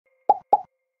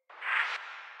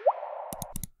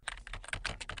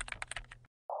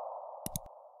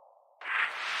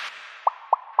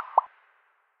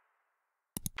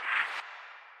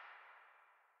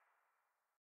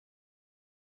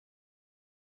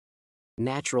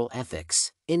Natural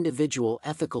ethics, individual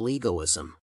ethical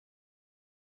egoism.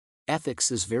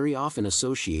 Ethics is very often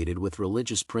associated with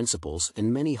religious principles,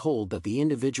 and many hold that the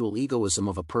individual egoism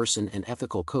of a person and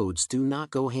ethical codes do not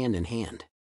go hand in hand.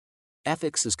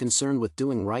 Ethics is concerned with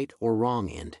doing right or wrong,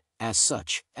 and, as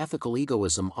such, ethical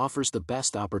egoism offers the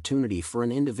best opportunity for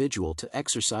an individual to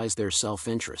exercise their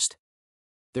self-interest.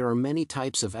 There are many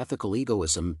types of ethical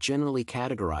egoism, generally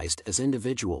categorized as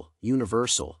individual,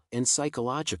 universal, and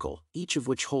psychological, each of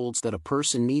which holds that a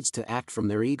person needs to act from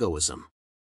their egoism.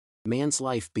 Man's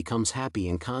life becomes happy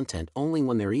and content only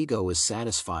when their ego is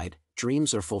satisfied,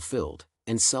 dreams are fulfilled,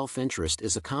 and self-interest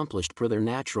is accomplished per their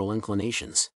natural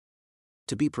inclinations.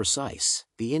 To be precise,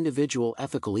 the individual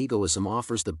ethical egoism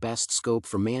offers the best scope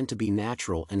for man to be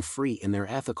natural and free in their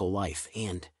ethical life,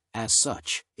 and, as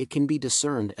such, it can be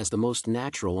discerned as the most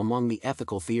natural among the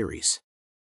ethical theories.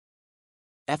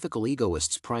 Ethical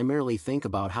egoists primarily think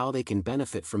about how they can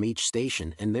benefit from each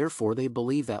station, and therefore they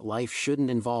believe that life shouldn't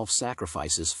involve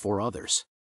sacrifices for others.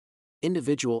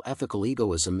 Individual ethical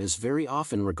egoism is very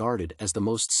often regarded as the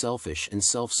most selfish and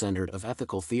self-centered of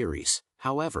ethical theories.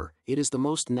 However, it is the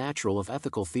most natural of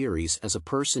ethical theories, as a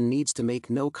person needs to make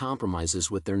no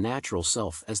compromises with their natural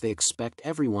self, as they expect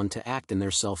everyone to act in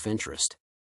their self-interest.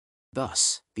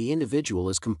 Thus, the individual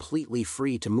is completely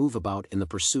free to move about in the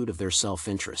pursuit of their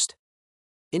self-interest.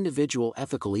 Individual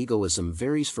ethical egoism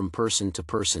varies from person to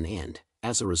person, and,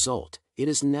 as a result, it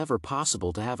is never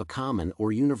possible to have a common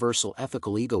or universal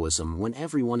ethical egoism when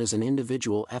everyone is an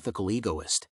individual ethical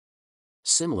egoist.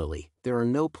 Similarly, there are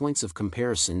no points of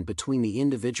comparison between the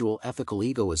individual ethical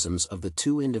egoisms of the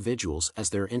two individuals,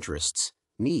 as their interests,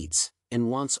 needs, and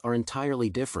wants are entirely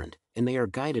different, and they are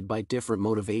guided by different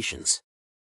motivations.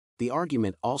 The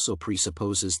argument also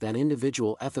presupposes that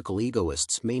individual ethical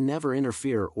egoists may never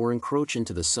interfere or encroach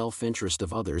into the self-interest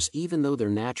of others, even though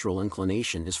their natural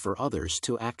inclination is for others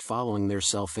to act following their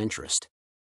self-interest.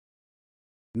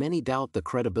 Many doubt the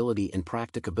credibility and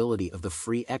practicability of the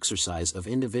free exercise of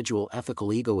individual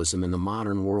ethical egoism in the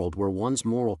modern world, where one's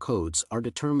moral codes are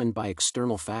determined by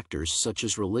external factors such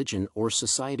as religion or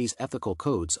society's ethical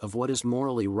codes of what is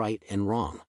morally right and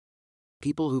wrong.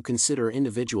 People who consider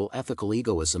individual ethical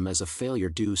egoism as a failure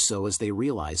do so as they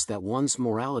realize that one's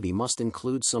morality must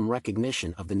include some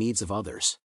recognition of the needs of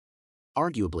others.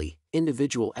 Arguably,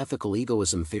 individual ethical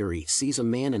egoism theory sees a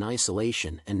man in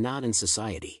isolation and not in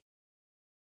society.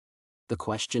 The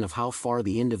question of how far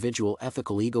the individual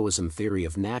ethical egoism theory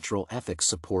of natural ethics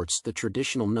supports the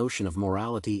traditional notion of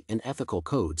morality and ethical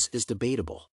codes is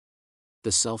debatable.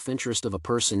 The self-interest of a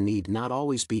person need not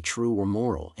always be true or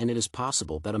moral, and it is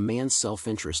possible that a man's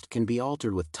self-interest can be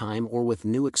altered with time or with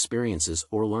new experiences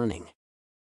or learning.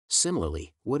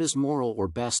 Similarly, what is moral or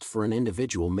best for an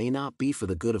individual may not be for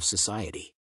the good of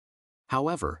society.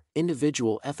 However,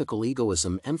 individual ethical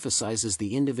egoism emphasizes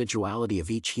the individuality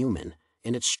of each human,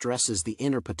 and it stresses the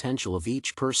inner potential of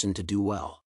each person to do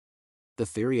well. The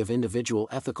theory of individual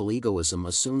ethical egoism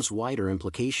assumes wider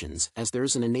implications, as there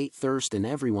is an innate thirst in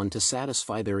everyone to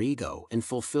satisfy their ego and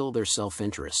fulfill their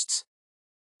self-interests.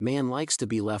 Man likes to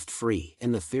be left free,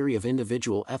 and the theory of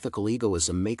individual ethical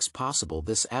egoism makes possible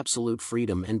this absolute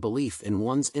freedom and belief in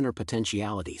one's inner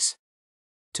potentialities.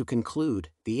 To conclude,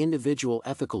 the individual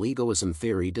ethical egoism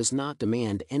theory does not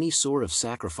demand any sort of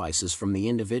sacrifices from the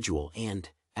individual, and,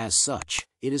 as such,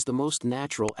 it is the most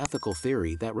natural ethical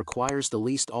theory that requires the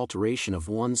least alteration of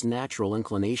one's natural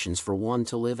inclinations for one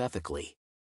to live ethically.